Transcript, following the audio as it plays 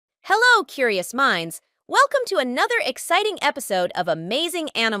Hello, curious minds. Welcome to another exciting episode of Amazing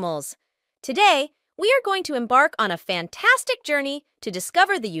Animals. Today, we are going to embark on a fantastic journey to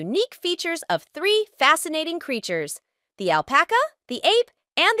discover the unique features of three fascinating creatures: the alpaca, the ape,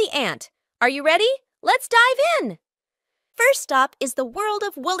 and the ant. Are you ready? Let's dive in! First stop is the world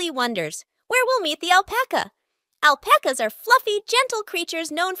of woolly wonders, where we'll meet the alpaca. Alpacas are fluffy, gentle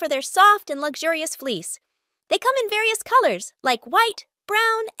creatures known for their soft and luxurious fleece. They come in various colors, like white,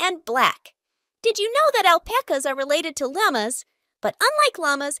 brown, and black. Did you know that alpacas are related to llamas? But unlike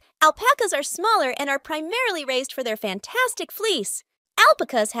llamas, alpacas are smaller and are primarily raised for their fantastic fleece.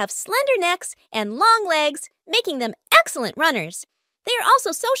 Alpacas have slender necks and long legs, making them excellent runners. They are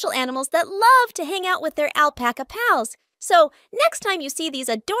also social animals that love to hang out with their alpaca pals. So, next time you see these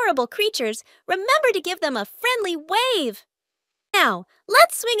adorable creatures, remember to give them a friendly wave. Now,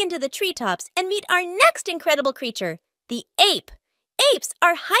 let's swing into the treetops and meet our next incredible creature, the ape. Apes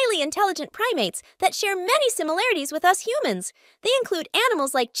are highly intelligent primates that share many similarities with us humans. They include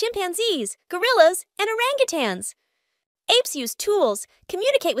animals like chimpanzees, gorillas, and orangutans. Apes use tools,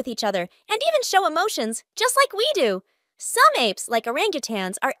 communicate with each other, and even show emotions, just like we do. Some apes, like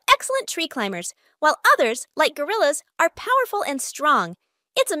orangutans, are excellent tree climbers, while others, like gorillas, are powerful and strong.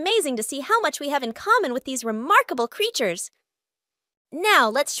 It's amazing to see how much we have in common with these remarkable creatures. Now,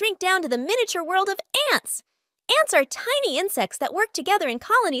 let's shrink down to the miniature world of ants. Ants are tiny insects that work together in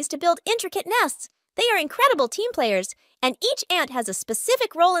colonies to build intricate nests. They are incredible team players, and each ant has a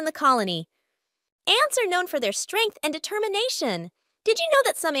specific role in the colony. Ants are known for their strength and determination. Did you know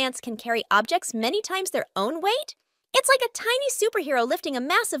that some ants can carry objects many times their own weight? It's like a tiny superhero lifting a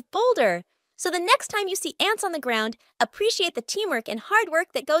massive boulder. So the next time you see ants on the ground, appreciate the teamwork and hard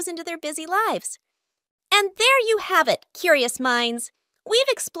work that goes into their busy lives. And there you have it, curious minds. We've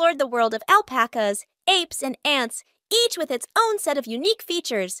explored the world of alpacas, apes, and ants, each with its own set of unique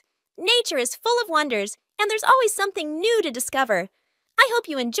features. Nature is full of wonders, and there's always something new to discover. I hope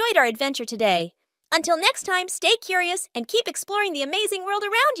you enjoyed our adventure today. Until next time, stay curious and keep exploring the amazing world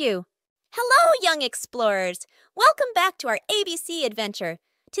around you. Hello, young explorers! Welcome back to our ABC adventure.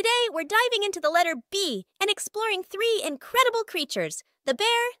 Today, we're diving into the letter B and exploring three incredible creatures: the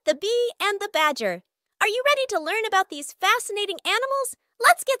bear, the bee, and the badger. Are you ready to learn about these fascinating animals?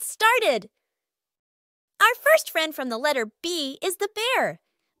 Let's get started! Our first friend from the letter B is the bear.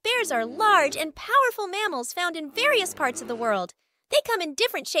 Bears are large and powerful mammals found in various parts of the world. They come in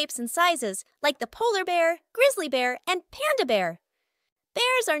different shapes and sizes, like the polar bear, grizzly bear, and panda bear.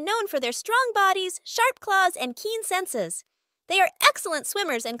 Bears are known for their strong bodies, sharp claws, and keen senses. They are excellent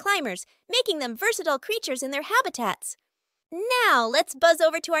swimmers and climbers, making them versatile creatures in their habitats. Now, let's buzz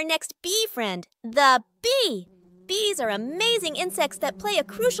over to our next bee friend, the bee. Bees are amazing insects that play a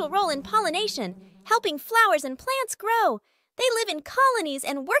crucial role in pollination, helping flowers and plants grow. They live in colonies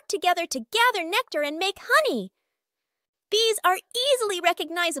and work together to gather nectar and make honey. Bees are easily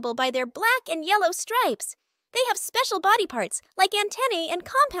recognizable by their black and yellow stripes. They have special body parts, like antennae and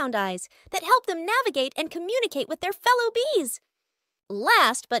compound eyes, that help them navigate and communicate with their fellow bees.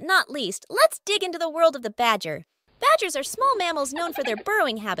 Last but not least, let's dig into the world of the badger. Badgers are small mammals known for their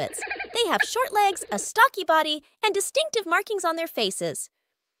burrowing habits. They have short legs, a stocky body, and distinctive markings on their faces.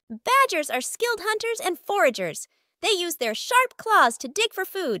 Badgers are skilled hunters and foragers. They use their sharp claws to dig for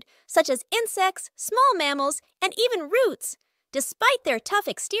food, such as insects, small mammals, and even roots. Despite their tough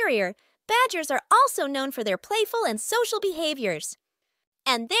exterior, badgers are also known for their playful and social behaviors.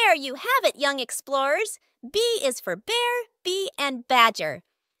 And there you have it, young explorers. B is for bear, bee, and badger.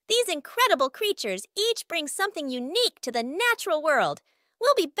 These incredible creatures each bring something unique to the natural world.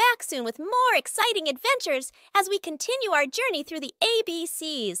 We'll be back soon with more exciting adventures as we continue our journey through the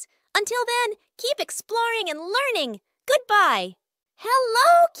ABCs. Until then, keep exploring and learning. Goodbye.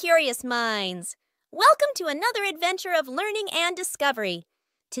 Hello, curious minds. Welcome to another adventure of learning and discovery.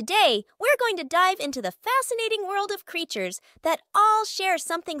 Today, we're going to dive into the fascinating world of creatures that all share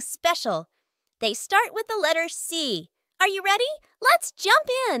something special. They start with the letter C. Are you ready? Let's jump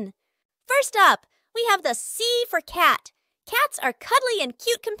in. First up, we have the C for cat. Cats are cuddly and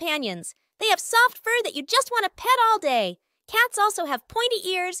cute companions. They have soft fur that you just want to pet all day. Cats also have pointy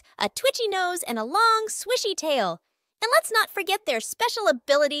ears, a twitchy nose, and a long, swishy tail. And let's not forget their special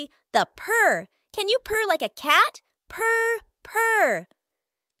ability, the purr. Can you purr like a cat? Purr, purr.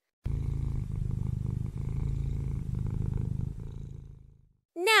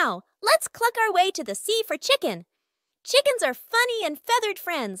 Now, let's cluck our way to the C for chicken. Chickens are funny and feathered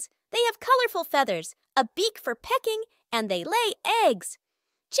friends. They have colorful feathers, a beak for pecking, and they lay eggs.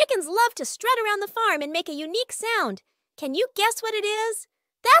 Chickens love to strut around the farm and make a unique sound. Can you guess what it is?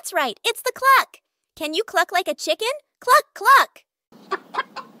 That's right, it's the cluck. Can you cluck like a chicken? Cluck, cluck.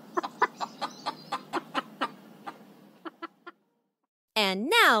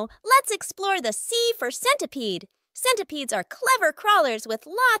 Now, let's explore the C for centipede. Centipedes are clever crawlers with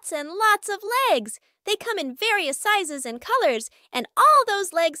lots and lots of legs. They come in various sizes and colors, and all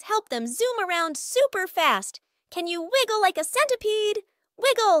those legs help them zoom around super fast. Can you wiggle like a centipede?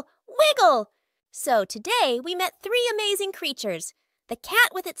 Wiggle, wiggle! So today we met three amazing creatures: the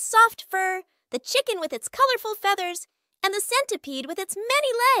cat with its soft fur, the chicken with its colorful feathers, and the centipede with its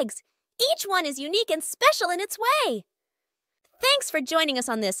many legs. Each one is unique and special in its way. Thanks for joining us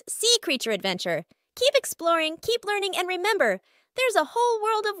on this sea creature adventure. Keep exploring, keep learning, and remember, there's a whole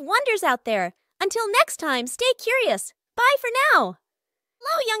world of wonders out there. Until next time, stay curious. Bye for now.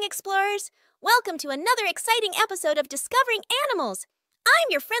 Hello, young explorers. Welcome to another exciting episode of Discovering Animals.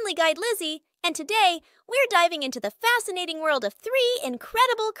 I'm your friendly guide, Lizzie, and today we're diving into the fascinating world of three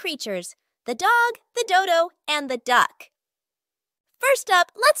incredible creatures: the dog, the dodo, and the duck. First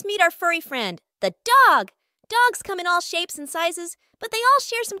up, let's meet our furry friend, the dog. Dogs come in all shapes and sizes, but they all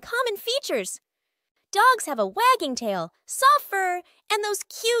share some common features. Dogs have a wagging tail, soft fur, and those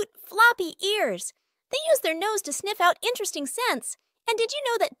cute, floppy ears. They use their nose to sniff out interesting scents. And did you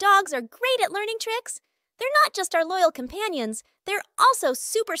know that dogs are great at learning tricks? They're not just our loyal companions, they're also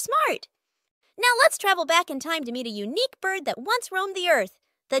super smart. Now let's travel back in time to meet a unique bird that once roamed the earth,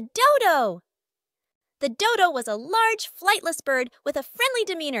 the dodo. The dodo was a large, flightless bird with a friendly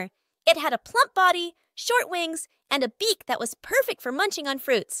demeanor. It had a plump body, short wings, and a beak that was perfect for munching on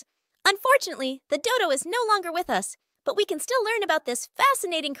fruits. Unfortunately, the dodo is no longer with us, but we can still learn about this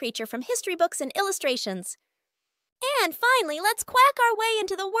fascinating creature from history books and illustrations. And finally, let's quack our way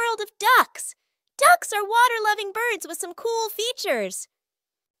into the world of ducks. Ducks are water-loving birds with some cool features.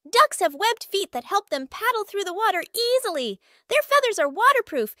 Ducks have webbed feet that help them paddle through the water easily. Their feathers are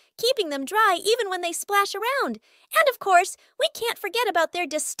waterproof, keeping them dry even when they splash around. And of course, we can't forget about their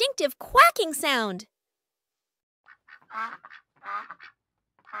distinctive quacking sound.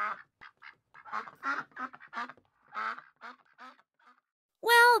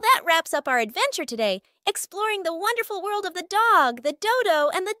 Well, that wraps up our adventure today, exploring the wonderful world of the dog, the dodo,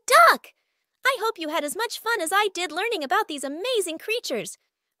 and the duck. I hope you had as much fun as I did learning about these amazing creatures.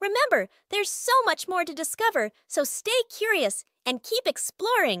 Remember, there's so much more to discover, so stay curious and keep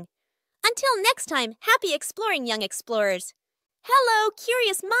exploring. Until next time, happy exploring, young explorers. Hello,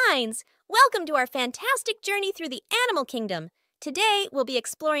 curious minds! Welcome to our fantastic journey through the animal kingdom. Today, we'll be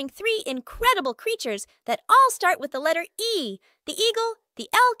exploring three incredible creatures that all start with the letter E: the eagle, the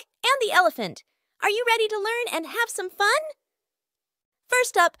elk, and the elephant. Are you ready to learn and have some fun?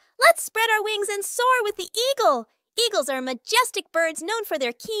 First up, let's spread our wings and soar with the eagle. Eagles are majestic birds known for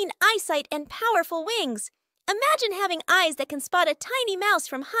their keen eyesight and powerful wings. Imagine having eyes that can spot a tiny mouse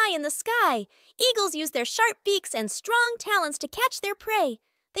from high in the sky. Eagles use their sharp beaks and strong talons to catch their prey.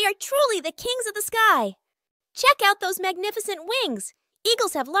 They are truly the kings of the sky. Check out those magnificent wings.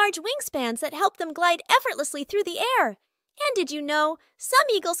 Eagles have large wingspans that help them glide effortlessly through the air. And did you know, some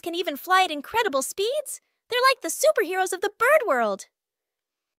eagles can even fly at incredible speeds? They're like the superheroes of the bird world.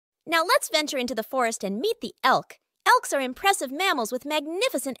 Now let's venture into the forest and meet the elk. Elks are impressive mammals with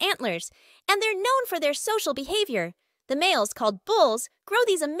magnificent antlers, and they're known for their social behavior. The males, called bulls, grow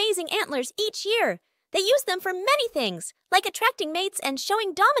these amazing antlers each year. They use them for many things, like attracting mates and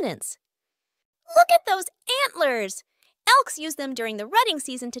showing dominance. Look at those antlers! Elks use them during the rutting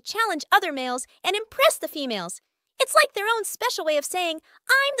season to challenge other males and impress the females. It's like their own special way of saying,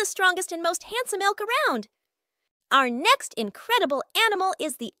 "I'm the strongest and most handsome elk around." Our next incredible animal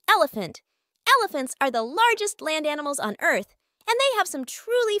is the elephant. Elephants are the largest land animals on Earth, and they have some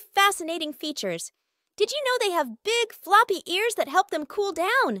truly fascinating features. Did you know they have big, floppy ears that help them cool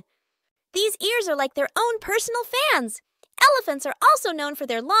down? These ears are like their own personal fans. Elephants are also known for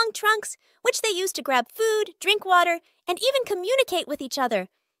their long trunks, which they use to grab food, drink water, and even communicate with each other.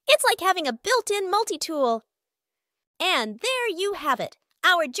 It's like having a built-in multi-tool. And there you have it,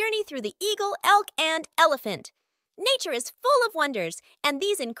 our journey through the eagle, elk, and elephant. Nature is full of wonders, and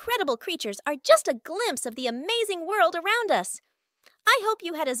these incredible creatures are just a glimpse of the amazing world around us. I hope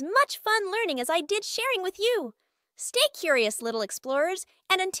you had as much fun learning as I did sharing with you. Stay curious, little explorers,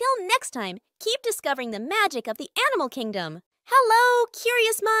 and until next time, keep discovering the magic of the animal kingdom. Hello,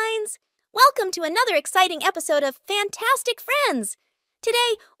 curious minds! Welcome to another exciting episode of Fantastic Friends!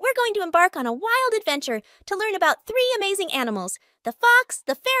 Today, we're going to embark on a wild adventure to learn about three amazing animals: the fox,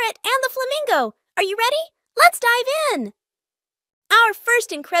 the ferret, and the flamingo. Are you ready? Let's dive in! Our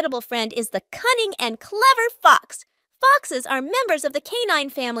first incredible friend is the cunning and clever fox. Foxes are members of the canine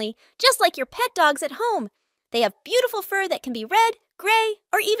family, just like your pet dogs at home. They have beautiful fur that can be red, gray,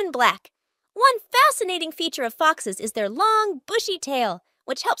 or even black. One fascinating feature of foxes is their long, bushy tail,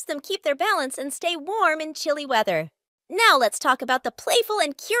 which helps them keep their balance and stay warm in chilly weather. Now let's talk about the playful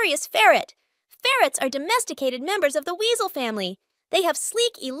and curious ferret. Ferrets are domesticated members of the weasel family. They have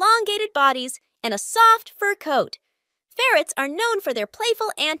sleek, elongated bodies and a soft fur coat. Ferrets are known for their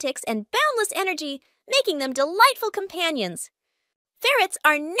playful antics and boundless energy, making them delightful companions. Ferrets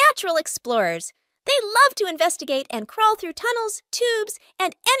are natural explorers. They love to investigate and crawl through tunnels, tubes,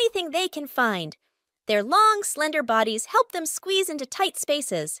 and anything they can find. Their long, slender bodies help them squeeze into tight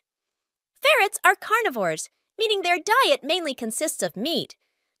spaces. Ferrets are carnivores, meaning their diet mainly consists of meat.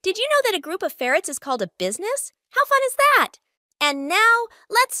 Did you know that a group of ferrets is called a business? How fun is that? And now,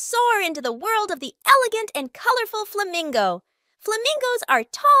 let's soar into the world of the elegant and colorful flamingo. Flamingos are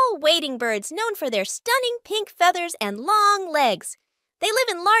tall, wading birds known for their stunning pink feathers and long legs. They live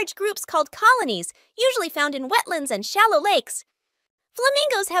in large groups called colonies, usually found in wetlands and shallow lakes.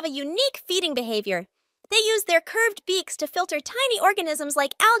 Flamingos have a unique feeding behavior. They use their curved beaks to filter tiny organisms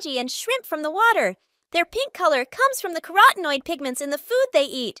like algae and shrimp from the water. Their pink color comes from the carotenoid pigments in the food they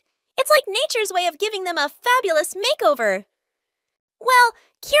eat. It's like nature's way of giving them a fabulous makeover. Well,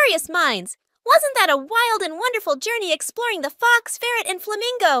 curious minds, wasn't that a wild and wonderful journey exploring the fox, ferret, and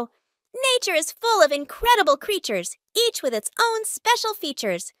flamingo? Nature is full of incredible creatures, each with its own special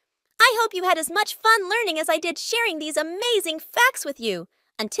features. I hope you had as much fun learning as I did sharing these amazing facts with you.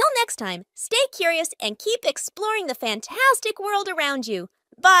 Until next time, stay curious and keep exploring the fantastic world around you.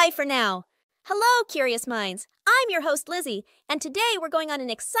 Bye for now. Hello, curious minds. I'm your host, Lizzie, and today we're going on an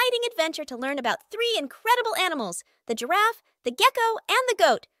exciting adventure to learn about 3 incredible animals, the giraffe, the gecko, and the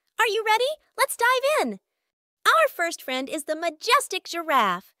goat. Are you ready? Let's dive in. Our first friend is the majestic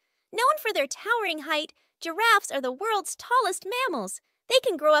giraffe. Known for their towering height, giraffes are the world's tallest mammals. They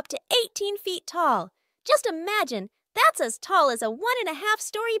can grow up to 18 feet tall. Just imagine, that's as tall as a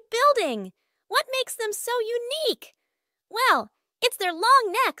 1.5-story building. What makes them so unique? Well, it's their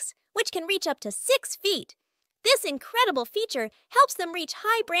long necks, which can reach up to 6 feet. This incredible feature helps them reach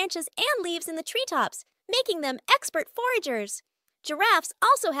high branches and leaves in the treetops, making them expert foragers. Giraffes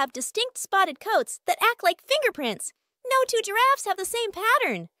also have distinct spotted coats that act like fingerprints. No 2 giraffes have the same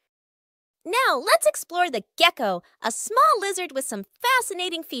pattern. Now, let's explore the gecko, a small lizard with some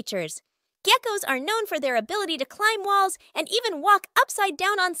fascinating features. Geckos are known for their ability to climb walls and even walk upside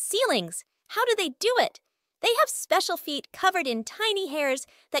down on ceilings. How do they do it? They have special feet covered in tiny hairs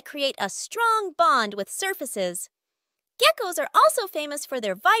that create a strong bond with surfaces. Geckos are also famous for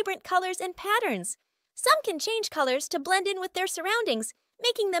their vibrant colors and patterns. Some can change colors to blend in with their surroundings,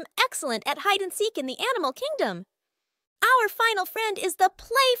 making them excellent at hide-and-seek in the animal kingdom. Our final friend is the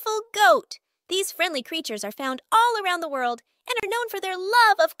playful goat. These friendly creatures are found all around the world and are known for their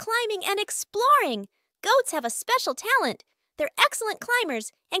love of climbing and exploring. Goats have a special talent. They're excellent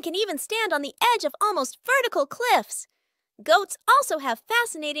climbers and can even stand on the edge of almost vertical cliffs. Goats also have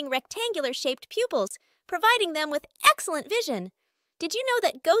fascinating rectangular-shaped pupils, providing them with excellent vision. Did you know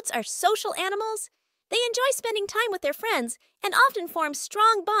that goats are social animals? They enjoy spending time with their friends and often form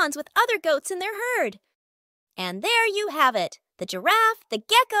strong bonds with other goats in their herd. And there you have it, the giraffe, the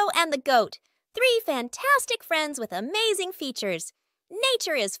gecko, and the goat. 3 fantastic friends with amazing features.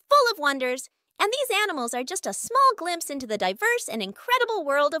 Nature is full of wonders, and these animals are just a small glimpse into the diverse and incredible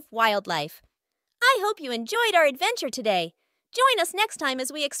world of wildlife. I hope you enjoyed our adventure today. Join us next time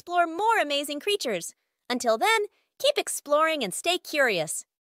as we explore more amazing creatures. Until then, keep exploring and stay curious.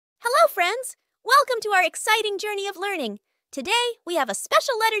 Hello, friends! Welcome to our exciting journey of learning. Today, we have a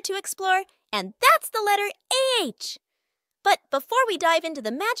special letter to explore, and that's the letter H. But before we dive into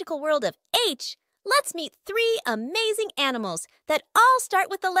the magical world of H, let's meet 3 amazing animals that all start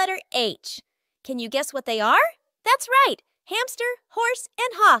with the letter H. Can you guess what they are? That's right, hamster, horse, and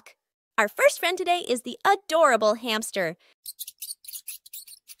hawk. Our first friend today is the adorable hamster.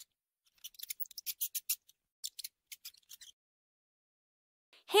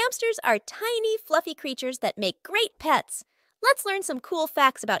 Hamsters are tiny, fluffy creatures that make great pets. Let's learn some cool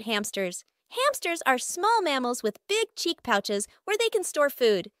facts about hamsters. Hamsters are small mammals with big cheek pouches where they can store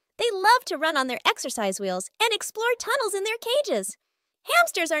food. They love to run on their exercise wheels and explore tunnels in their cages.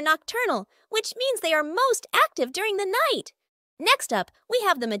 Hamsters are nocturnal, which means they are most active during the night. Next up, we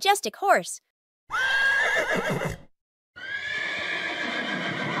have the majestic horse.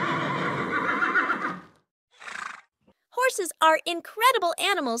 Horses are incredible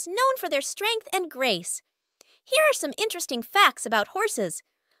animals known for their strength and grace. Here are some interesting facts about horses.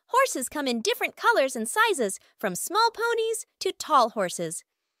 Horses come in different colors and sizes, from small ponies to tall horses.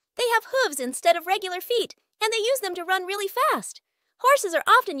 They have hooves instead of regular feet, and they use them to run really fast. Horses are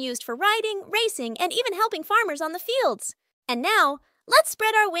often used for riding, racing, and even helping farmers on the fields. And now, let's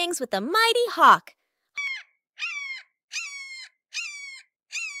spread our wings with the mighty hawk.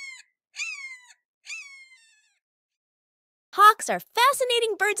 Hawks are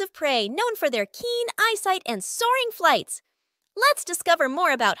fascinating birds of prey known for their keen eyesight and soaring flights. Let's discover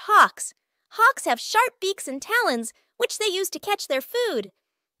more about hawks. Hawks have sharp beaks and talons, which they use to catch their food.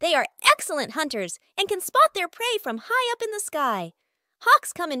 They are excellent hunters and can spot their prey from high up in the sky.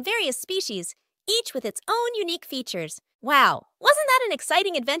 Hawks come in various species, each with its own unique features. Wow, wasn't that an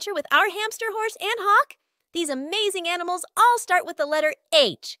exciting adventure with our hamster horse and hawk? These amazing animals all start with the letter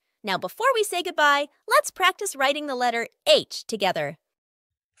H. Now, before we say goodbye, let's practice writing the letter H together.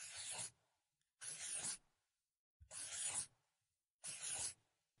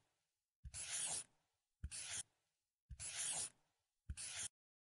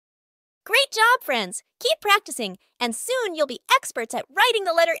 Great job, friends! Keep practicing, and soon you'll be experts at writing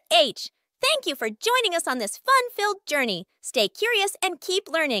the letter H. Thank you for joining us on this fun-filled journey. Stay curious and keep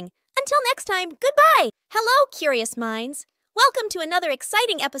learning. Until next time, goodbye! Hello, curious minds! Welcome to another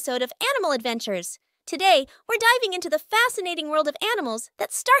exciting episode of Animal Adventures. Today, we're diving into the fascinating world of animals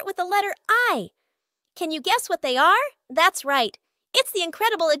that start with the letter I. Can you guess what they are? That's right. It's the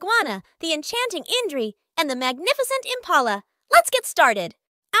incredible iguana, the enchanting Indri, and the magnificent impala. Let's get started.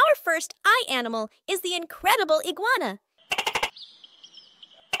 Our first I animal is the incredible iguana.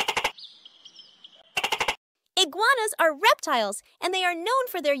 Iguanas are reptiles, and they are known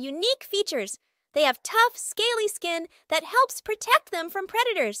for their unique features. They have tough, scaly skin that helps protect them from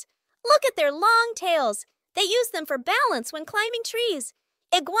predators. Look at their long tails. They use them for balance when climbing trees.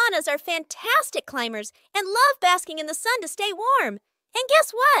 Iguanas are fantastic climbers and love basking in the sun to stay warm. And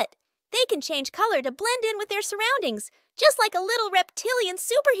guess what? They can change color to blend in with their surroundings, just like a little reptilian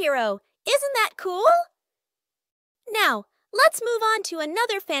superhero. Isn't that cool? Now, let's move on to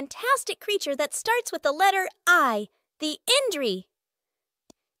another fantastic creature that starts with the letter I, the Indri.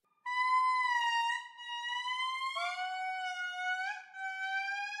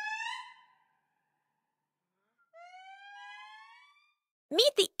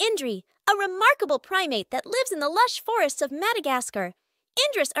 Meet the Indri, a remarkable primate that lives in the lush forests of Madagascar.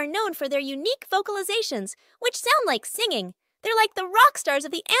 Indris are known for their unique vocalizations, which sound like singing. They're like the rock stars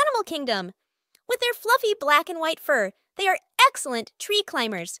of the animal kingdom. With their fluffy black and white fur, they are excellent tree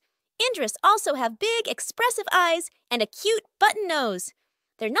climbers. Indris also have big, expressive eyes and a cute button nose.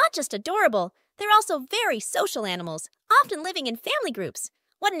 They're not just adorable, they're also very social animals, often living in family groups.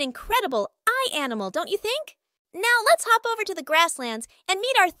 What an incredible eye animal, don't you think? Now let's hop over to the grasslands and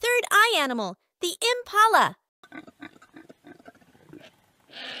meet our third eye animal, the impala.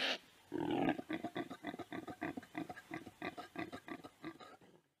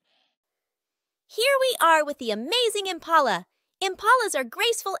 Here we are with the amazing impala. Impalas are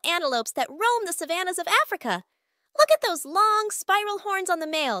graceful antelopes that roam the savannas of Africa. Look at those long spiral horns on the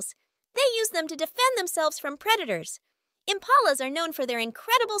males. They use them to defend themselves from predators. Impalas are known for their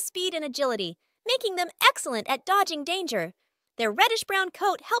incredible speed and agility, making them excellent at dodging danger. Their reddish-brown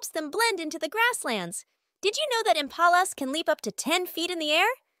coat helps them blend into the grasslands. Did you know that impalas can leap up to 10 feet in the air?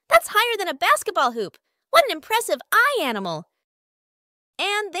 That's higher than a basketball hoop. What an impressive eye animal!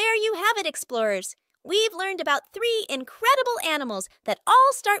 And there you have it, explorers. We've learned about 3 incredible animals that all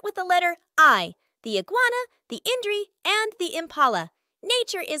start with the letter I, the iguana, the indri, and the impala.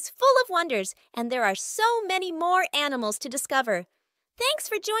 Nature is full of wonders, and there are so many more animals to discover. Thanks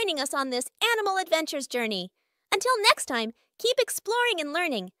for joining us on this animal adventures journey. Until next time, keep exploring and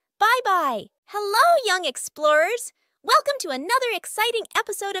learning. Bye-bye. Hello, young explorers. Welcome to another exciting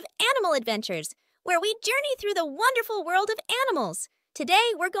episode of Animal Adventures, where we journey through the wonderful world of animals.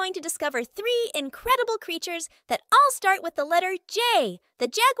 Today, we're going to discover 3 incredible creatures that all start with the letter J, the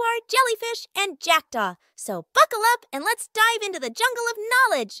jaguar, jellyfish, and jackdaw. So buckle up and let's dive into the jungle of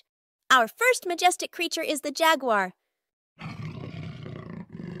knowledge. Our first majestic creature is the jaguar.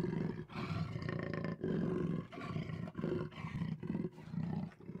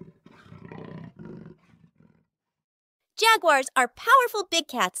 Jaguars are powerful big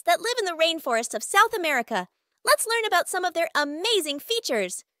cats that live in the rainforests of South America. Let's learn about some of their amazing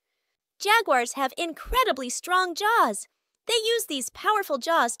features. Jaguars have incredibly strong jaws. They use these powerful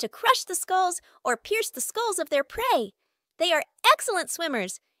jaws to crush the skulls or pierce the skulls of their prey. They are excellent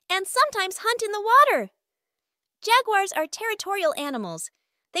swimmers and sometimes hunt in the water. Jaguars are territorial animals.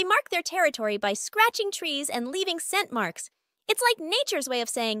 They mark their territory by scratching trees and leaving scent marks. It's like nature's way of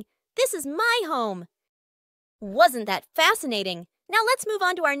saying, "This is my home." Wasn't that fascinating? Now let's move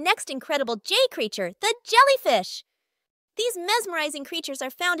on to our next incredible J creature, the jellyfish. These mesmerizing creatures are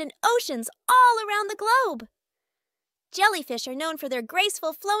found in oceans all around the globe. Jellyfish are known for their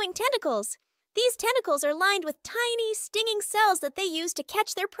graceful flowing tentacles. These tentacles are lined with tiny, stinging cells that they use to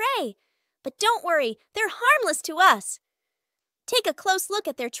catch their prey. But don't worry, they're harmless to us. Take a close look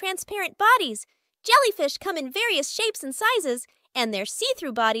at their transparent bodies. Jellyfish come in various shapes and sizes, and their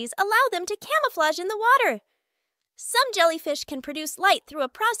see-through bodies allow them to camouflage in the water. Some jellyfish can produce light through a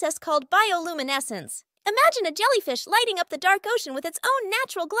process called bioluminescence. Imagine a jellyfish lighting up the dark ocean with its own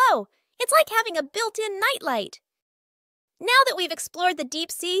natural glow. It's like having a built-in nightlight. Now that we've explored the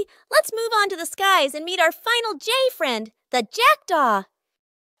deep sea, let's move on to the skies and meet our final J friend, the jackdaw.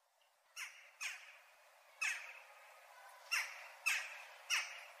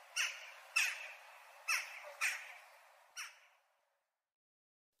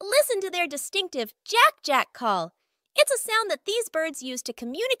 Listen to their distinctive jack-jack call. It's a sound that these birds use to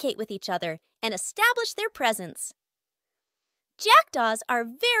communicate with each other and establish their presence. Jackdaws are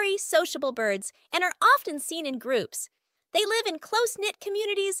very sociable birds and are often seen in groups. They live in close-knit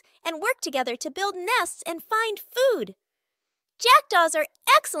communities and work together to build nests and find food. Jackdaws are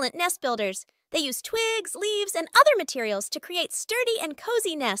excellent nest builders. They use twigs, leaves, and other materials to create sturdy and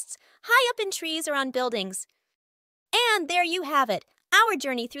cozy nests high up in trees or on buildings. And there you have it, our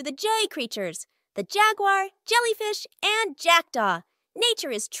journey through the J creatures, the jaguar, jellyfish, and jackdaw.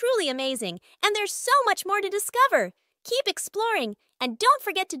 Nature is truly amazing, and there's so much more to discover. Keep exploring, and don't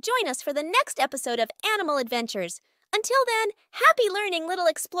forget to join us for the next episode of Animal Adventures. Until then, happy learning, little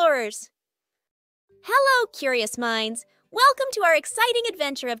explorers! Hello, curious minds! Welcome to our exciting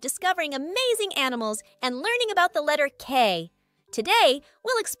adventure of discovering amazing animals and learning about the letter K. Today,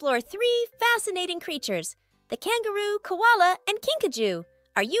 we'll explore 3 fascinating creatures: the kangaroo, koala, and kinkajou.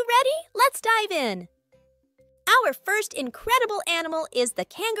 Are you ready? Let's dive in. Our first incredible animal is the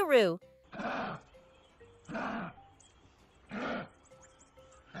kangaroo.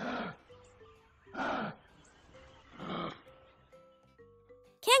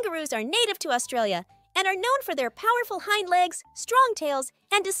 Kangaroos are native to Australia and are known for their powerful hind legs, strong tails,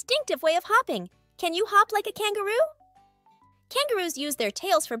 and distinctive way of hopping. Can you hop like a kangaroo? Kangaroos use their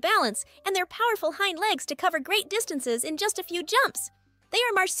tails for balance and their powerful hind legs to cover great distances in just a few jumps. They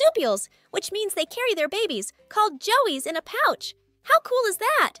are marsupials, which means they carry their babies, called joeys, in a pouch. How cool is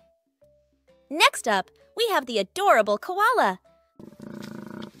that? Next up, we have the adorable koala.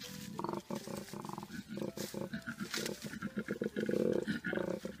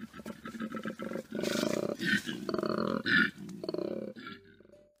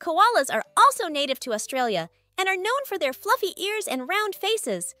 Koalas are also native to Australia and are known for their fluffy ears and round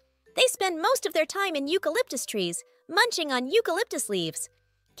faces. They spend most of their time in eucalyptus trees, munching on eucalyptus leaves.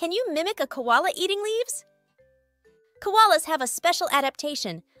 Can you mimic a koala eating leaves? Koalas have a special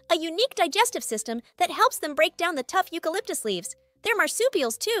adaptation, a unique digestive system that helps them break down the tough eucalyptus leaves. They're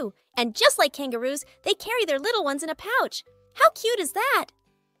marsupials too, and just like kangaroos, they carry their little ones in a pouch. How cute is that?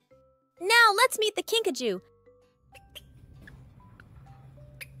 Now let's meet the kinkajou.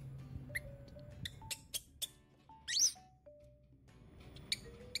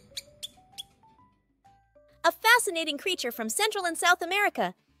 A fascinating creature from Central and South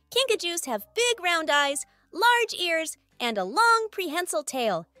America. Kinkajous have big round eyes, large ears, and a long prehensile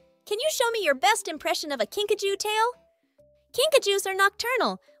tail. Can you show me your best impression of a kinkajou tail? Kinkajous are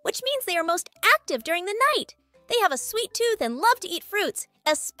nocturnal, which means they are most active during the night. They have a sweet tooth and love to eat fruits,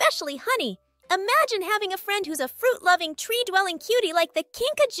 especially honey. Imagine having a friend who's a fruit-loving, tree-dwelling cutie like the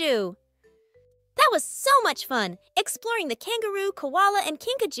kinkajou. That was so much fun, exploring the kangaroo, koala, and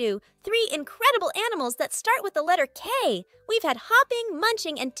kinkajou, 3 incredible animals that start with the letter K. We've had hopping,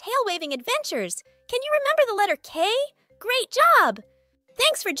 munching, and tail-waving adventures. Can you remember the letter K? Great job!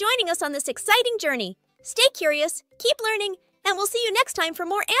 Thanks for joining us on this exciting journey. Stay curious, keep learning, and we'll see you next time for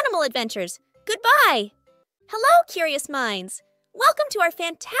more animal adventures. Goodbye! Hello, curious minds! Welcome to our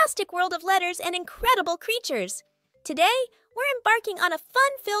fantastic world of letters and incredible creatures. Today, we're embarking on a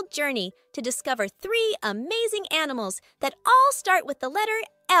fun-filled journey to discover 3 amazing animals that all start with the letter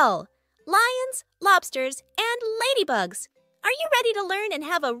L: lions, lobsters, and ladybugs. Are you ready to learn and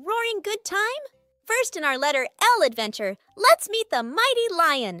have a roaring good time? First in our letter L adventure, let's meet the mighty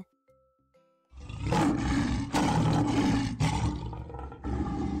lion.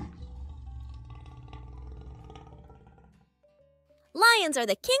 Lions are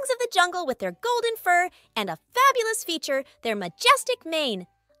the kings of the jungle with their golden fur and a fabulous feature, their majestic mane.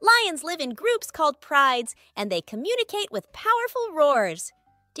 Lions live in groups called prides, and they communicate with powerful roars.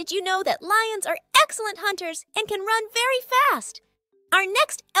 Did you know that lions are excellent hunters and can run very fast? Our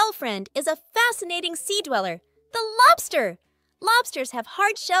next L friend is a fascinating sea dweller, the lobster. Lobsters have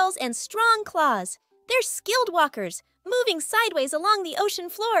hard shells and strong claws. They're skilled walkers, moving sideways along the ocean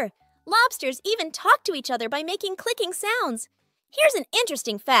floor. Lobsters even talk to each other by making clicking sounds. Here's an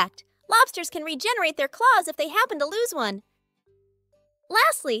interesting fact. Lobsters can regenerate their claws if they happen to lose one.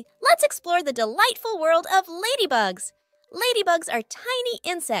 Lastly, let's explore the delightful world of ladybugs. Ladybugs are tiny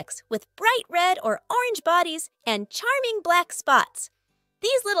insects with bright red or orange bodies and charming black spots.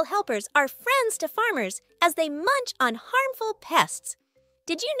 These little helpers are friends to farmers as they munch on harmful pests.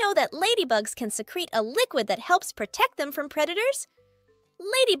 Did you know that ladybugs can secrete a liquid that helps protect them from predators?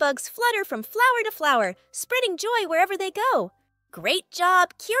 Ladybugs flutter from flower to flower, spreading joy wherever they go. Great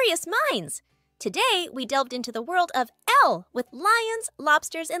job, curious minds! Today, we delved into the world of L with lions,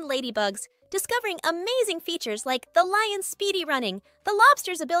 lobsters, and ladybugs, discovering amazing features like the lion's speedy running, the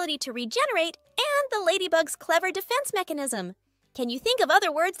lobster's ability to regenerate, and the ladybug's clever defense mechanism. Can you think of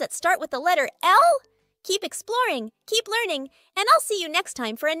other words that start with the letter L? Keep exploring, keep learning, and I'll see you next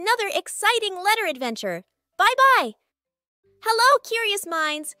time for another exciting letter adventure. Bye-bye! Hello, curious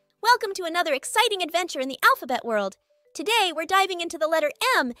minds! Welcome to another exciting adventure in the alphabet world. Today, we're diving into the letter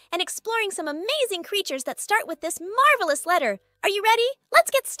M and exploring some amazing creatures that start with this marvelous letter. Are you ready?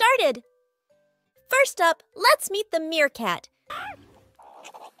 Let's get started! First up, let's meet the meerkat.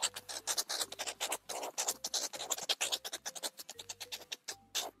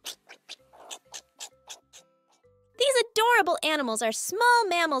 These adorable animals are small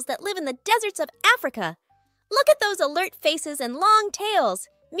mammals that live in the deserts of Africa. Look at those alert faces and long tails.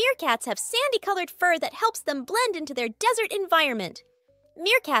 Meerkats have sandy-colored fur that helps them blend into their desert environment.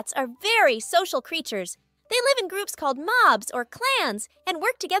 Meerkats are very social creatures. They live in groups called mobs or clans and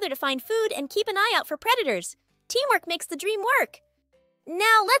work together to find food and keep an eye out for predators. Teamwork makes the dream work.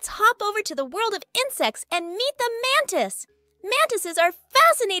 Now let's hop over to the world of insects and meet the mantis. Mantises are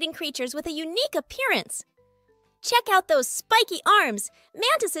fascinating creatures with a unique appearance. Check out those spiky arms.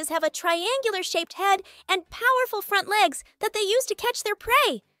 Mantises have a triangular-shaped head and powerful front legs that they use to catch their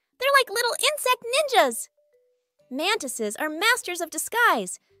prey. They're like little insect ninjas. Mantises are masters of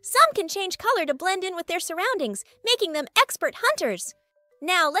disguise. Some can change color to blend in with their surroundings, making them expert hunters.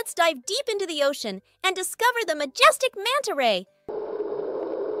 Now let's dive deep into the ocean and discover the majestic manta ray.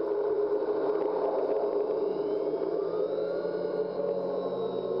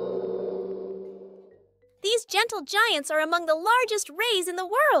 These gentle giants are among the largest rays in the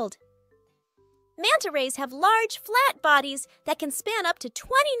world. Manta rays have large, flat bodies that can span up to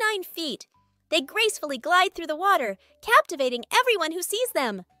 29 feet. They gracefully glide through the water, captivating everyone who sees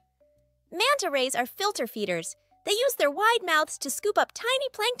them. Manta rays are filter feeders. They use their wide mouths to scoop up tiny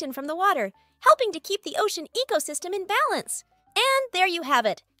plankton from the water, helping to keep the ocean ecosystem in balance. And there you have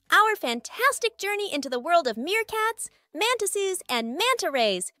it, our fantastic journey into the world of meerkats, mantises, and manta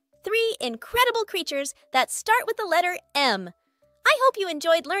rays. 3 incredible creatures that start with the letter M. I hope you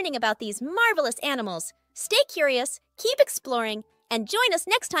enjoyed learning about these marvelous animals. Stay curious, keep exploring, and join us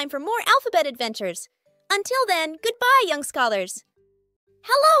next time for more alphabet adventures. Until then, goodbye, young scholars.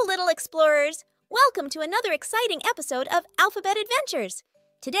 Hello, little explorers. Welcome to another exciting episode of Alphabet Adventures.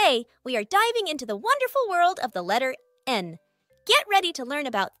 Today, we are diving into the wonderful world of the letter N. Get ready to learn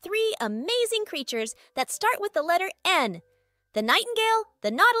about 3 amazing creatures that start with the letter N. The nightingale,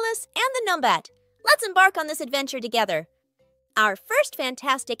 the nautilus, and the numbat. Let's embark on this adventure together. Our first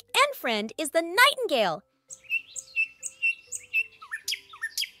fantastic N friend is the nightingale.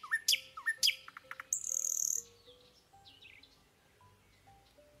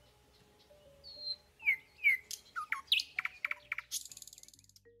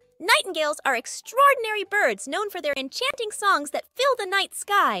 Nightingales are extraordinary birds known for their enchanting songs that fill the night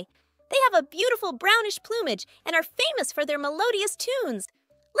sky. They have a beautiful brownish plumage and are famous for their melodious tunes.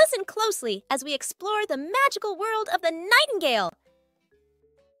 Listen closely as we explore the magical world of the nightingale.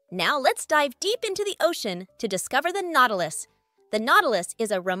 Now let's dive deep into the ocean to discover the nautilus. The nautilus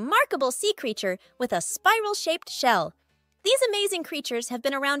is a remarkable sea creature with a spiral-shaped shell. These amazing creatures have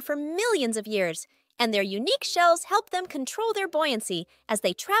been around for millions of years, and their unique shells help them control their buoyancy as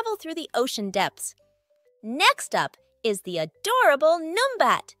they travel through the ocean depths. Next up is the adorable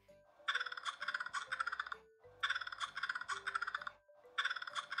numbat.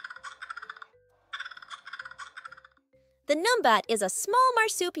 The numbat is a small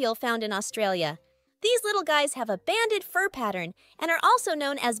marsupial found in Australia. These little guys have a banded fur pattern and are also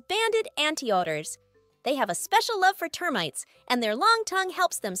known as banded antiotters. They have a special love for termites, and their long tongue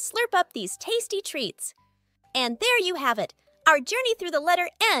helps them slurp up these tasty treats. And there you have it, our journey through the letter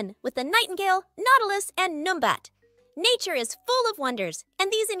N with the nightingale, nautilus, and numbat. Nature is full of wonders,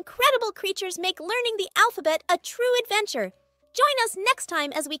 and these incredible creatures make learning the alphabet a true adventure. Join us next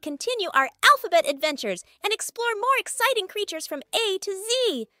time as we continue our alphabet adventures and explore more exciting creatures from A to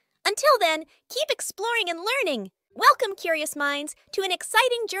Z. Until then, keep exploring and learning. Welcome, curious minds, to an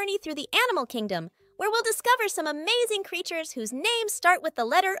exciting journey through the animal kingdom, where we'll discover some amazing creatures whose names start with the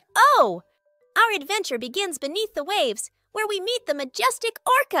letter O. Our adventure begins beneath the waves, where we meet the majestic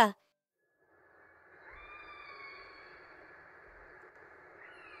orca.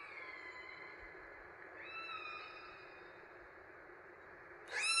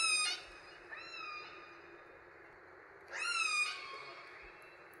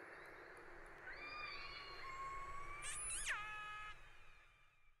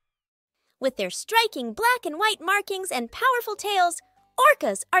 With their striking black and white markings and powerful tails,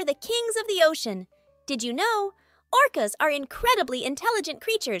 orcas are the kings of the ocean. Did you know? Orcas are incredibly intelligent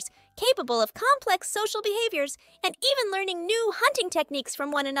creatures, capable of complex social behaviors and even learning new hunting techniques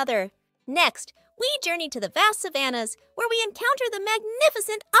from one another. Next, we journey to the vast savannas, where we encounter the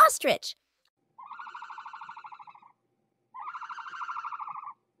magnificent ostrich.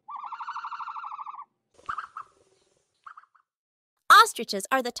 Ostriches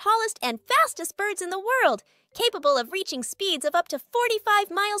are the tallest and fastest birds in the world, capable of reaching speeds of up to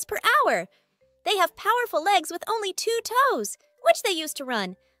 45 miles per hour. They have powerful legs with only 2 toes, which they use to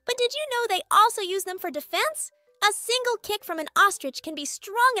run. But did you know they also use them for defense? A single kick from an ostrich can be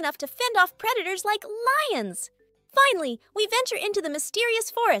strong enough to fend off predators like lions. Finally, we venture into the mysterious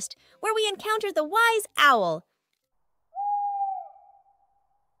forest, where we encounter the wise owl.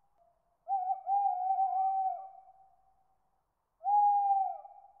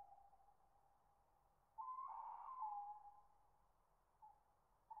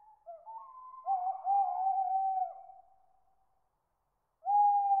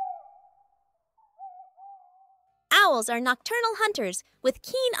 Owls are nocturnal hunters with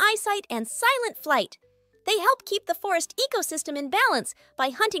keen eyesight and silent flight. They help keep the forest ecosystem in balance by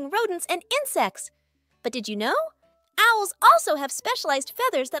hunting rodents and insects. But did you know? Owls also have specialized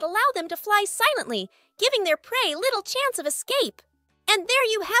feathers that allow them to fly silently, giving their prey little chance of escape. And there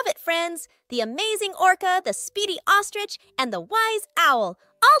you have it, friends! The amazing orca, the speedy ostrich, and the wise owl,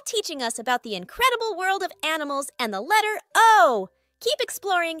 all teaching us about the incredible world of animals and the letter O. Keep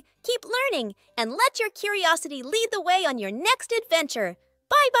exploring, keep learning, and let your curiosity lead the way on your next adventure.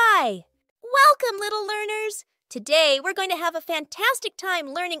 Bye-bye! Welcome, little learners! Today, we're going to have a fantastic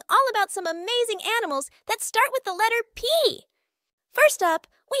time learning all about some amazing animals that start with the letter P. First up,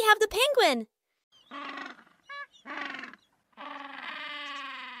 we have the penguin.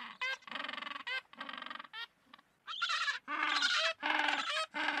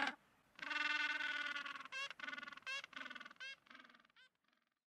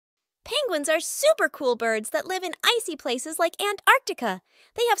 Penguins are super cool birds that live in icy places like Antarctica.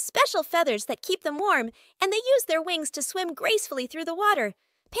 They have special feathers that keep them warm, and they use their wings to swim gracefully through the water.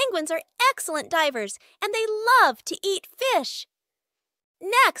 Penguins are excellent divers, and they love to eat fish.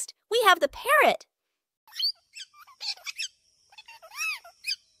 Next, we have the parrot.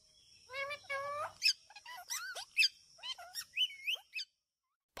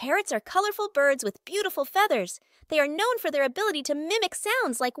 Parrots are colorful birds with beautiful feathers. They are known for their ability to mimic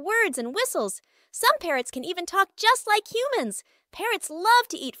sounds like words and whistles. Some parrots can even talk just like humans. Parrots love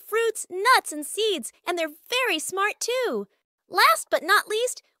to eat fruits, nuts, and seeds, and they're very smart too. Last but not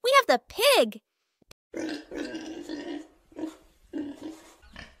least, we have the pig.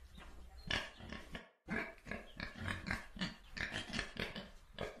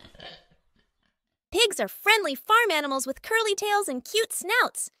 Pigs are friendly farm animals with curly tails and cute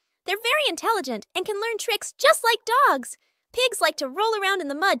snouts. They're very intelligent and can learn tricks just like dogs. Pigs like to roll around in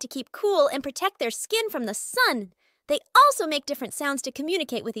the mud to keep cool and protect their skin from the sun. They also make different sounds to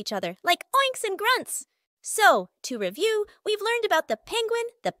communicate with each other, like oinks and grunts. So, to review, we've learned about the penguin,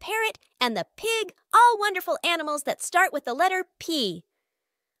 the parrot, and the pig, all wonderful animals that start with the letter P.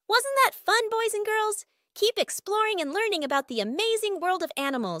 Wasn't that fun, boys and girls? Keep exploring and learning about the amazing world of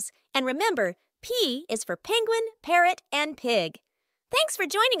animals. And remember, P is for penguin, parrot, and pig. Thanks for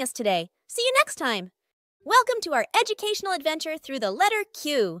joining us today. See you next time. Welcome to our educational adventure through the letter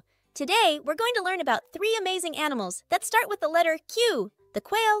Q. Today, we're going to learn about 3 amazing animals that start with the letter Q: the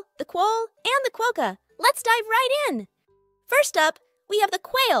quail, the quoll, and the quokka. Let's dive right in. First up, we have the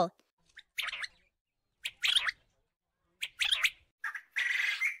quail.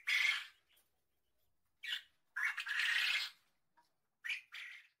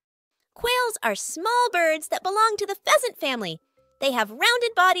 Quails are small birds that belong to the pheasant family. They have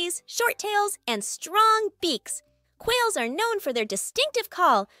rounded bodies, short tails, and strong beaks. Quails are known for their distinctive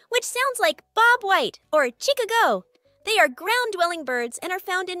call, which sounds like Bob White or Chicago. They are ground-dwelling birds and are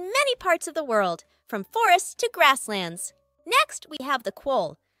found in many parts of the world, from forests to grasslands. Next, we have the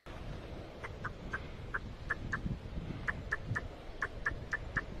quoll.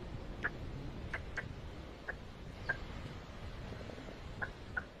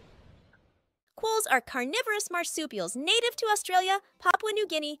 Quolls are carnivorous marsupials native to Australia, Papua New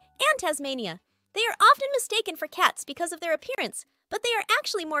Guinea, and Tasmania. They are often mistaken for cats because of their appearance, but they are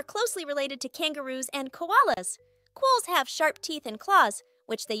actually more closely related to kangaroos and koalas. Quolls have sharp teeth and claws,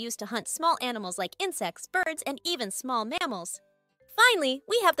 which they use to hunt small animals like insects, birds, and even small mammals. Finally,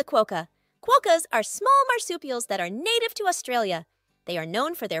 we have the quokka. Quokkas are small marsupials that are native to Australia. They are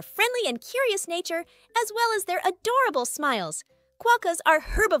known for their friendly and curious nature, as well as their adorable smiles. Quokkas are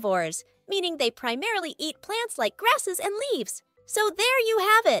herbivores, meaning they primarily eat plants like grasses and leaves. So there you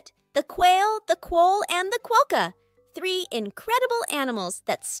have it, the quail, the quoll, and the quokka, 3 incredible animals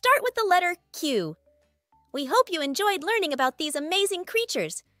that start with the letter Q. We hope you enjoyed learning about these amazing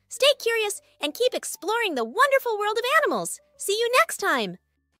creatures. Stay curious and keep exploring the wonderful world of animals. See you next time!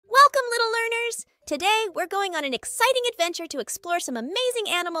 Welcome, little learners! Today, we're going on an exciting adventure to explore some amazing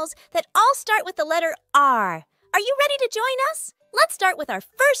animals that all start with the letter R. Are you ready to join us? Let's start with our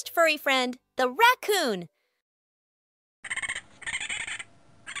first furry friend, the raccoon.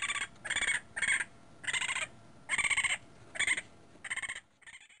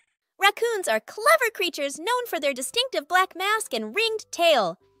 Raccoons are clever creatures known for their distinctive black mask and ringed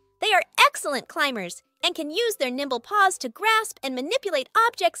tail. They are excellent climbers and can use their nimble paws to grasp and manipulate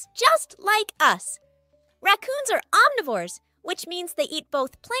objects just like us. Raccoons are omnivores, which means they eat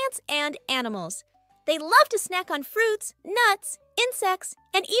both plants and animals. They love to snack on fruits, nuts, insects,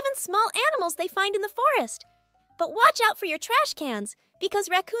 and even small animals they find in the forest. But watch out for your trash cans, because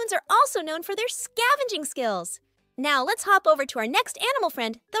raccoons are also known for their scavenging skills. Now let's hop over to our next animal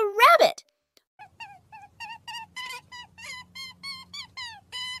friend, the rabbit.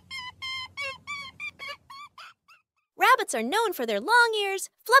 Rabbits are known for their long ears,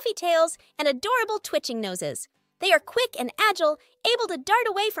 fluffy tails, and adorable twitching noses. They are quick and agile, able to dart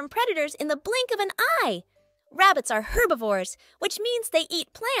away from predators in the blink of an eye. Rabbits are herbivores, which means they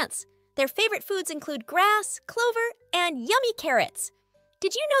eat plants. Their favorite foods include grass, clover, and yummy carrots.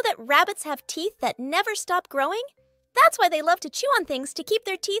 Did you know that rabbits have teeth that never stop growing? That's why they love to chew on things to keep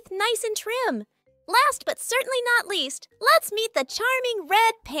their teeth nice and trim. Last but certainly not least, let's meet the charming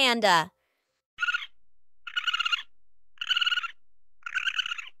red panda.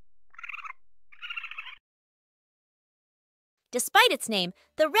 Despite its name,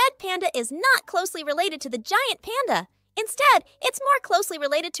 the red panda is not closely related to the giant panda. Instead, it's more closely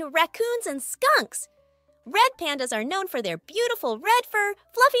related to raccoons and skunks. Red pandas are known for their beautiful red fur,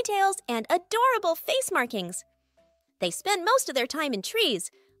 fluffy tails, and adorable face markings. They spend most of their time in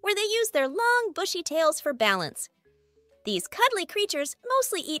trees, where they use their long, bushy tails for balance. These cuddly creatures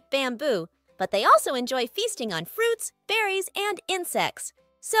mostly eat bamboo, but they also enjoy feasting on fruits, berries, and insects.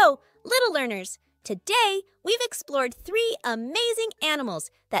 So, little learners, today we've explored 3 amazing animals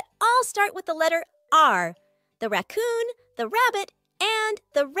that all start with the letter R: the raccoon, the rabbit, and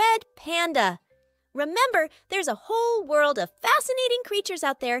the red panda. Remember, there's a whole world of fascinating creatures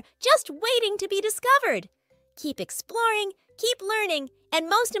out there just waiting to be discovered. Keep exploring, keep learning, and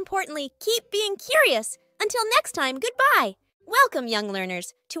most importantly, keep being curious. Until next time, goodbye. Welcome, young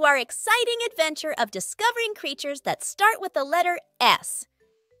learners, to our exciting adventure of discovering creatures that start with the letter S.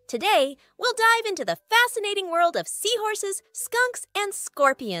 Today, we'll dive into the fascinating world of seahorses, skunks, and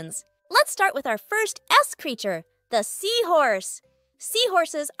scorpions. Let's start with our first S creature, the seahorse.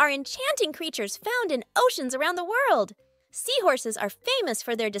 Seahorses are enchanting creatures found in oceans around the world. Seahorses are famous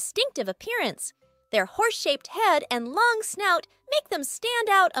for their distinctive appearance. Their horse-shaped head and long snout make them stand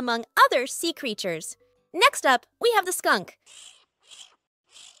out among other sea creatures. Next up, we have the skunk.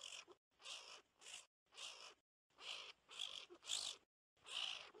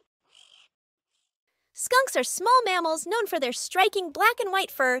 Skunks are small mammals known for their striking black and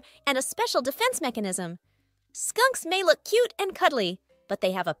white fur and a special defense mechanism. Skunks may look cute and cuddly, but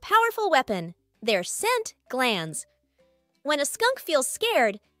they have a powerful weapon: their scent glands. When a skunk feels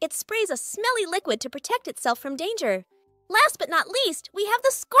scared, it sprays a smelly liquid to protect itself from danger. Last but not least, we have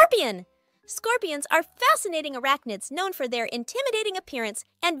the scorpion. Scorpions are fascinating arachnids known for their intimidating appearance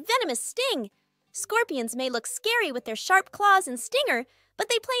and venomous sting. Scorpions may look scary with their sharp claws and stinger, but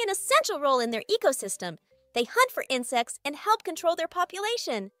they play an essential role in their ecosystem. They hunt for insects and help control their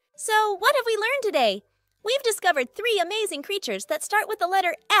population. So, what have we learned today? We've discovered 3 amazing creatures that start with the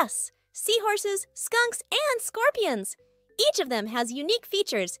letter S: seahorses, skunks, and scorpions. Each of them has unique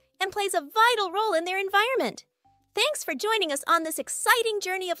features and plays a vital role in their environment. Thanks for joining us on this exciting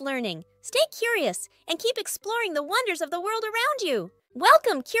journey of learning. Stay curious and keep exploring the wonders of the world around you.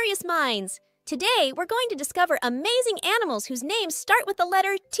 Welcome, curious minds! Today, we're going to discover amazing animals whose names start with the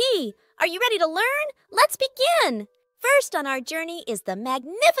letter T. Are you ready to learn? Let's begin! First on our journey is the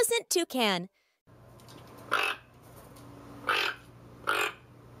magnificent toucan.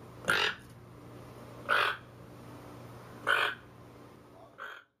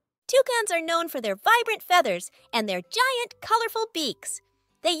 Toucans are known for their vibrant feathers and their giant, colorful beaks.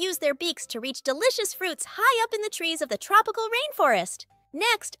 They use their beaks to reach delicious fruits high up in the trees of the tropical rainforest.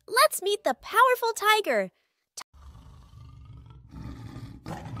 Next, let's meet the powerful tiger.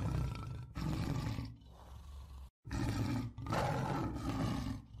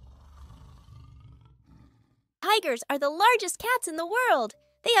 Tigers are the largest cats in the world.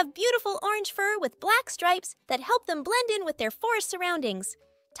 They have beautiful orange fur with black stripes that help them blend in with their forest surroundings.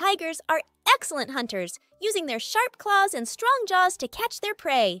 Tigers are excellent hunters, using their sharp claws and strong jaws to catch their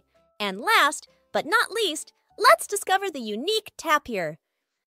prey. And last, but not least, let's discover the unique tapir.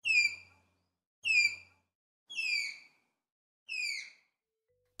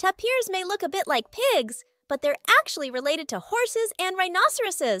 Tapirs may look a bit like pigs, but they're actually related to horses and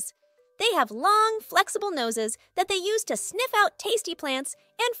rhinoceroses. They have long, flexible noses that they use to sniff out tasty plants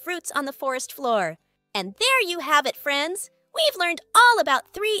and fruits on the forest floor. And there you have it, friends. We've learned all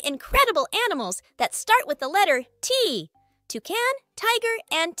about 3 incredible animals that start with the letter T: toucan, tiger,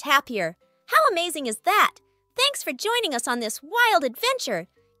 and tapir. How amazing is that? Thanks for joining us on this wild adventure.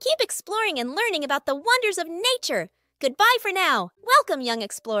 Keep exploring and learning about the wonders of nature. Goodbye for now. Welcome, young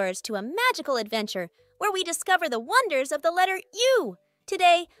explorers, to a magical adventure where we discover the wonders of the letter U.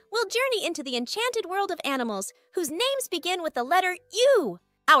 Today, we'll journey into the enchanted world of animals whose names begin with the letter U.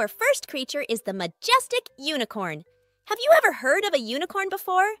 Our first creature is the majestic unicorn. Have you ever heard of a unicorn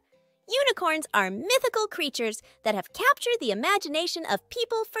before? Unicorns are mythical creatures that have captured the imagination of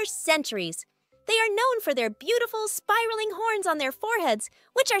people for centuries. They are known for their beautiful, spiraling horns on their foreheads,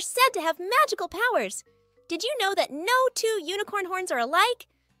 which are said to have magical powers. Did you know that no 2 unicorn horns are alike?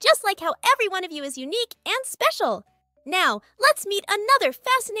 Just like how every one of you is unique and special. Now, let's meet another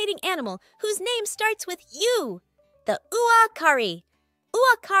fascinating animal whose name starts with U, the uakari.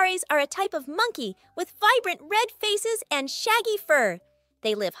 Uakaris are a type of monkey with vibrant red faces and shaggy fur.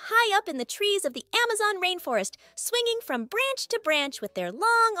 They live high up in the trees of the Amazon rainforest, swinging from branch to branch with their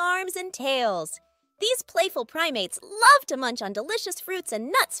long arms and tails. These playful primates love to munch on delicious fruits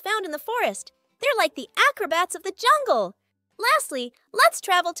and nuts found in the forest. They're like the acrobats of the jungle. Lastly, let's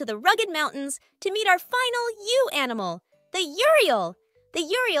travel to the rugged mountains to meet our final U animal, the urial. The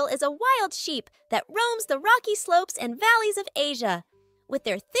urial is a wild sheep that roams the rocky slopes and valleys of Asia. With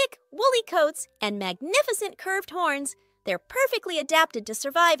their thick, woolly coats and magnificent curved horns, they're perfectly adapted to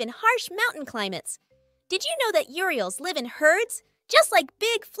survive in harsh mountain climates. Did you know that urials live in herds, just like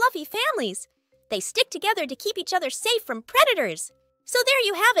big, fluffy families? They stick together to keep each other safe from predators. So there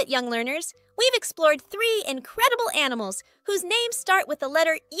you have it, young learners. We've explored 3 incredible animals whose names start with the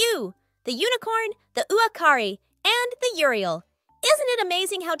letter U: the unicorn, the uakari, and the urial. Isn't it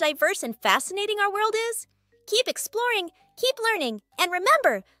amazing how diverse and fascinating our world is? Keep exploring, keep learning, and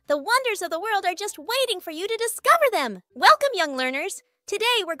remember, the wonders of the world are just waiting for you to discover them. Welcome, young learners.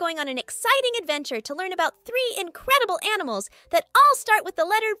 Today, we're going on an exciting adventure to learn about 3 incredible animals that all start with the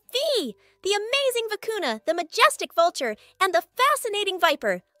letter V: the amazing vicuna, the majestic vulture, and the fascinating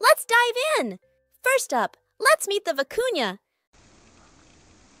viper. Let's dive in. First up, let's meet the vicuña.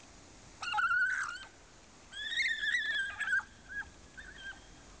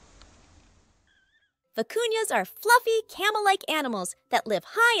 Vicuñas are fluffy, camel-like animals that live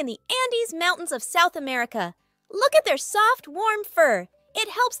high in the Andes Mountains of South America. Look at their soft, warm fur. It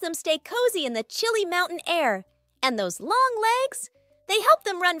helps them stay cozy in the chilly mountain air. And those long legs? They help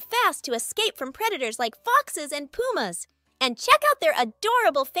them run fast to escape from predators like foxes and pumas. And check out their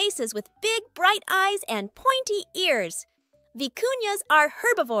adorable faces with big, bright eyes and pointy ears. Vicuñas are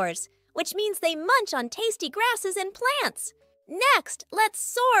herbivores, which means they munch on tasty grasses and plants. Next, let's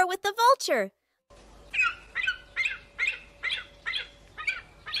soar with the vulture.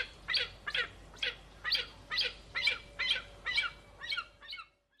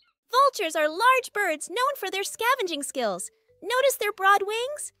 Vultures are large birds known for their scavenging skills. Notice their broad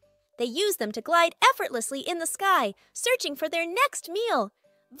wings? They use them to glide effortlessly in the sky, searching for their next meal.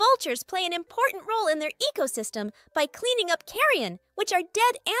 Vultures play an important role in their ecosystem by cleaning up carrion, which are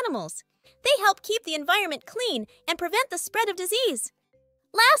dead animals. They help keep the environment clean and prevent the spread of disease.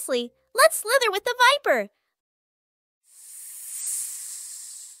 Lastly, let's slither with the viper.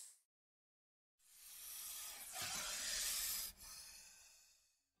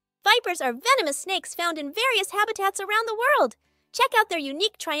 Vipers are venomous snakes found in various habitats around the world. Check out their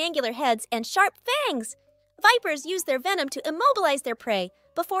unique triangular heads and sharp fangs. Vipers use their venom to immobilize their prey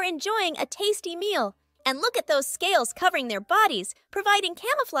before enjoying a tasty meal. And look at those scales covering their bodies, providing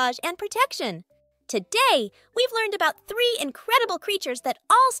camouflage and protection. Today, we've learned about 3 incredible creatures that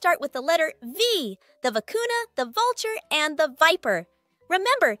all start with the letter V: the vicuna, the vulture, and the viper.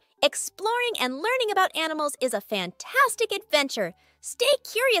 Remember, exploring and learning about animals is a fantastic adventure. Stay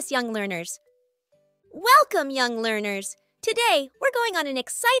curious, young learners. Welcome, young learners. Today, we're going on an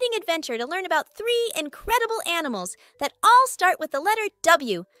exciting adventure to learn about 3 incredible animals that all start with the letter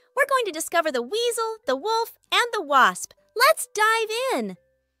W. We're going to discover the weasel, the wolf, and the wasp. Let's dive in.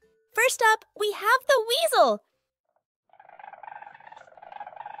 First up, we have the weasel.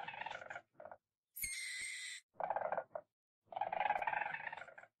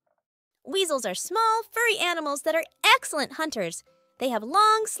 Weasels are small, furry animals that are excellent hunters. They have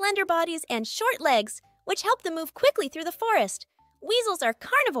long, slender bodies and short legs, which help them move quickly through the forest. Weasels are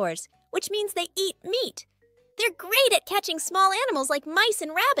carnivores, which means they eat meat. They're great at catching small animals like mice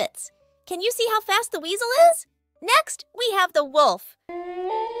and rabbits. Can you see how fast the weasel is? Next, we have the wolf.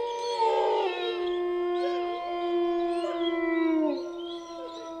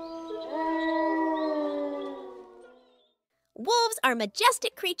 Wolves are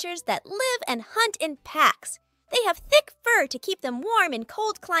majestic creatures that live and hunt in packs. They have thick fur to keep them warm in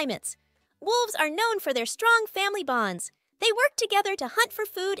cold climates. Wolves are known for their strong family bonds. They work together to hunt for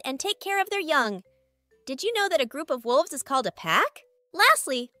food and take care of their young. Did you know that a group of wolves is called a pack?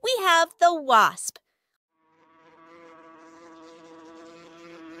 Lastly, we have the wasp.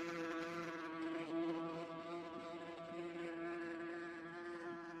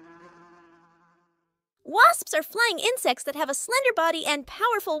 Wasps are flying insects that have a slender body and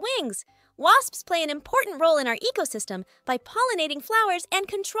powerful wings. Wasps play an important role in our ecosystem by pollinating flowers and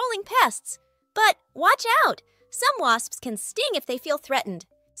controlling pests. But watch out! Some wasps can sting if they feel threatened.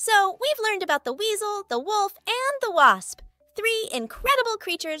 So we've learned about the weasel, the wolf, and the wasp. 3 incredible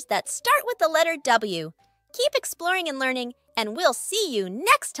creatures that start with the letter W. Keep exploring and learning, and we'll see you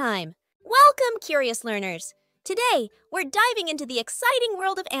next time. Welcome, curious learners. Today, we're diving into the exciting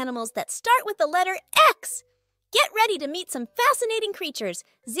world of animals that start with the letter X. Get ready to meet some fascinating creatures,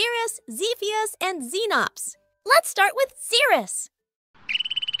 Xerus, Zephyus, and Xenops. Let's start with Xerus.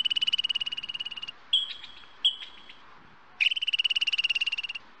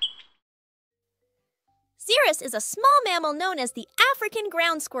 Xerus is a small mammal known as the African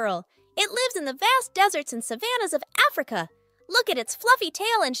ground squirrel. It lives in the vast deserts and savannas of Africa. Look at its fluffy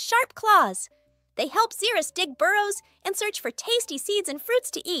tail and sharp claws. They help Xerus dig burrows and search for tasty seeds and fruits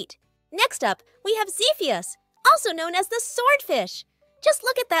to eat. Next up, we have Zephyus, also known as the swordfish. Just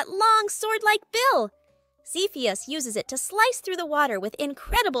look at that long sword-like bill. Zephyus uses it to slice through the water with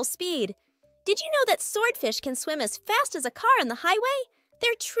incredible speed. Did you know that swordfish can swim as fast as a car on the highway?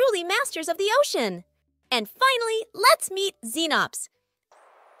 They're truly masters of the ocean. And finally, let's meet Xenops.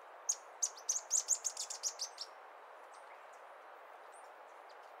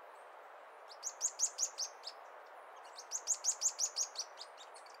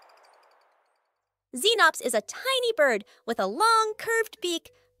 Xenops is a tiny bird with a long, curved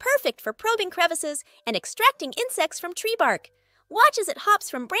beak, perfect for probing crevices and extracting insects from tree bark. Watch as it hops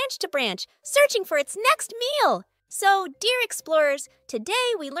from branch to branch, searching for its next meal. So, dear explorers, today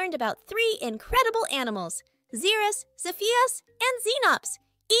we learned about 3 incredible animals, Xerus, Zephyus, and Xenops,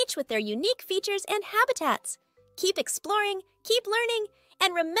 each with their unique features and habitats. Keep exploring, keep learning,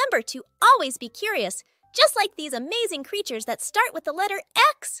 and remember to always be curious, just like these amazing creatures that start with the letter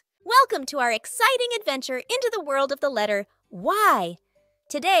X. Welcome to our exciting adventure into the world of the letter Y.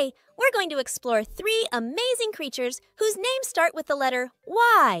 Today, we're going to explore 3 amazing creatures whose names start with the letter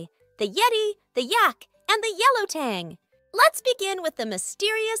Y: the Yeti, the Yak, and the Yellow Tang. Let's begin with the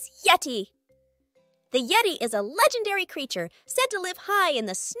mysterious Yeti. The Yeti is a legendary creature said to live high in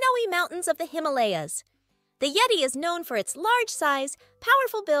the snowy mountains of the Himalayas. The Yeti is known for its large size,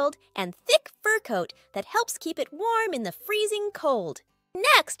 powerful build, and thick fur coat that helps keep it warm in the freezing cold.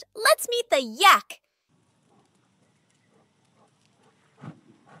 Next, let's meet the Yak.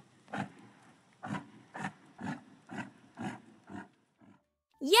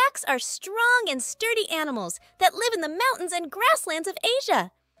 Yaks are strong and sturdy animals that live in the mountains and grasslands of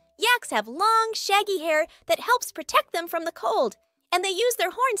Asia. Yaks have long, shaggy hair that helps protect them from the cold, and they use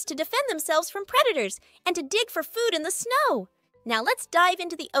their horns to defend themselves from predators and to dig for food in the snow. Now let's dive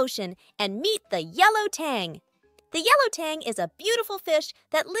into the ocean and meet the Yellow Tang. The yellow tang is a beautiful fish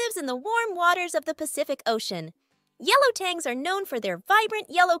that lives in the warm waters of the Pacific Ocean. Yellow tangs are known for their vibrant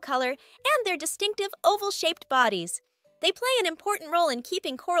yellow color and their distinctive oval-shaped bodies. They play an important role in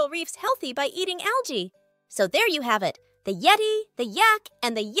keeping coral reefs healthy by eating algae. So there you have it, the Yeti, the Yak,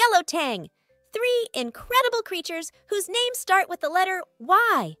 and the Yellow Tang. 3 incredible creatures whose names start with the letter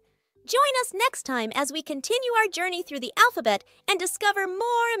Y. Join us next time as we continue our journey through the alphabet and discover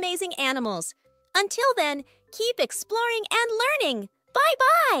more amazing animals. Until then, keep exploring and learning.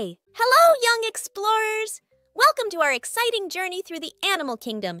 Bye-bye! Hello, young explorers! Welcome to our exciting journey through the animal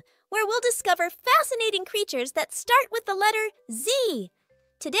kingdom, where we'll discover fascinating creatures that start with the letter Z.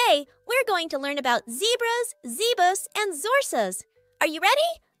 Today, we're going to learn about zebras, zebus, and zorsas. Are you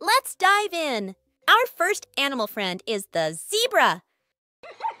ready? Let's dive in. Our first animal friend is the zebra.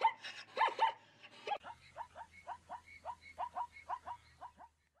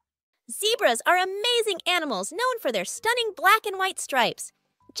 Zebras are amazing animals known for their stunning black and white stripes.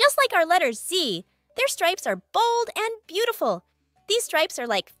 Just like our letter Z, their stripes are bold and beautiful. These stripes are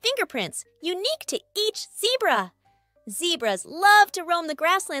like fingerprints, unique to each zebra. Zebras love to roam the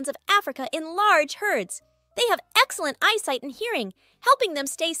grasslands of Africa in large herds. They have excellent eyesight and hearing, helping them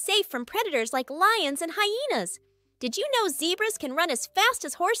stay safe from predators like lions and hyenas. Did you know zebras can run as fast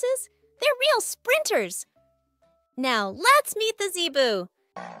as horses? They're real sprinters. Now let's meet the zebu.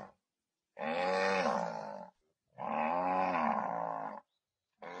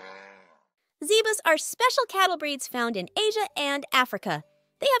 Zebus are special cattle breeds found in Asia and Africa.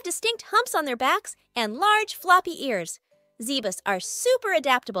 They have distinct humps on their backs and large floppy ears. Zebus are super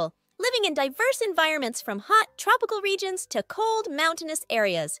adaptable, living in diverse environments from hot tropical regions to cold mountainous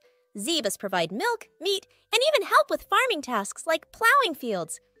areas. Zebus provide milk, meat, and even help with farming tasks like plowing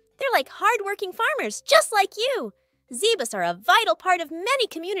fields. They're like hard-working farmers, just like you. Zebus are a vital part of many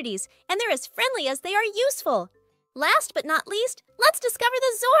communities, and they're as friendly as they are useful. Last but not least, let's discover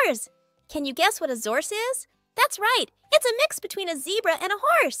the zors. Can you guess what a zorse is? That's right, it's a mix between a zebra and a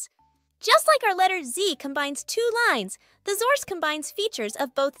horse. Just like our letter Z combines two lines, the zorse combines features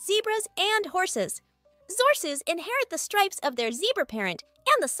of both zebras and horses. Zorses inherit the stripes of their zebra parent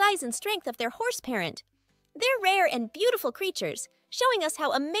and the size and strength of their horse parent. They're rare and beautiful creatures, showing us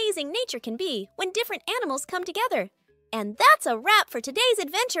how amazing nature can be when different animals come together. And that's a wrap for today's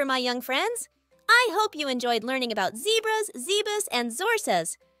adventure, my young friends. I hope you enjoyed learning about zebras, zebus, and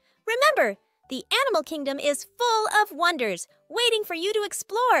zorses. Remember, the animal kingdom is full of wonders, waiting for you to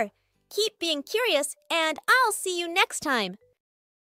explore. Keep being curious, and I'll see you next time.